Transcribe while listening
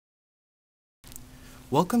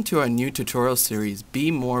Welcome to our new tutorial series,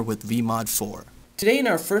 Be More with VMod4. Today in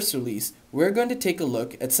our first release, we're going to take a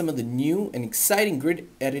look at some of the new and exciting grid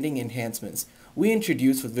editing enhancements we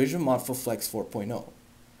introduced with Visual MODFLOW Flex 4.0.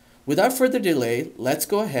 Without further delay, let's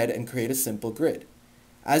go ahead and create a simple grid.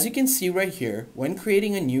 As you can see right here, when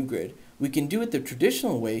creating a new grid, we can do it the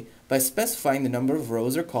traditional way by specifying the number of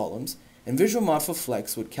rows or columns, and Visual MODFLOW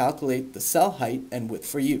Flex would calculate the cell height and width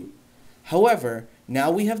for you. However,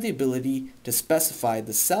 now we have the ability to specify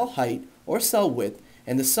the cell height or cell width,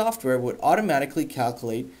 and the software would automatically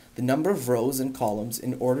calculate the number of rows and columns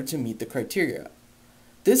in order to meet the criteria.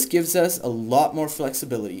 This gives us a lot more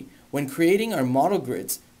flexibility when creating our model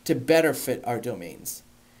grids to better fit our domains.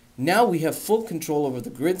 Now we have full control over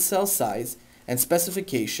the grid cell size and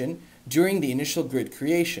specification during the initial grid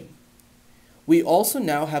creation. We also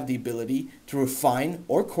now have the ability to refine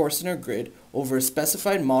or coarsen our grid over a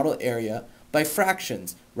specified model area by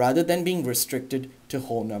fractions rather than being restricted to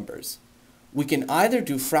whole numbers. We can either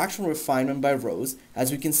do fractional refinement by rows,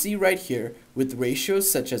 as we can see right here, with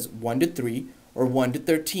ratios such as 1:3 or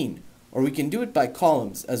 1:13, or we can do it by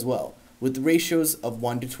columns as well, with ratios of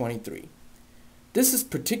 1:23. This is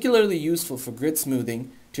particularly useful for grid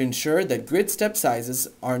smoothing to ensure that grid step sizes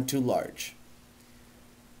aren't too large.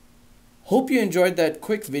 Hope you enjoyed that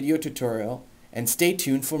quick video tutorial, and stay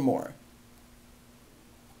tuned for more.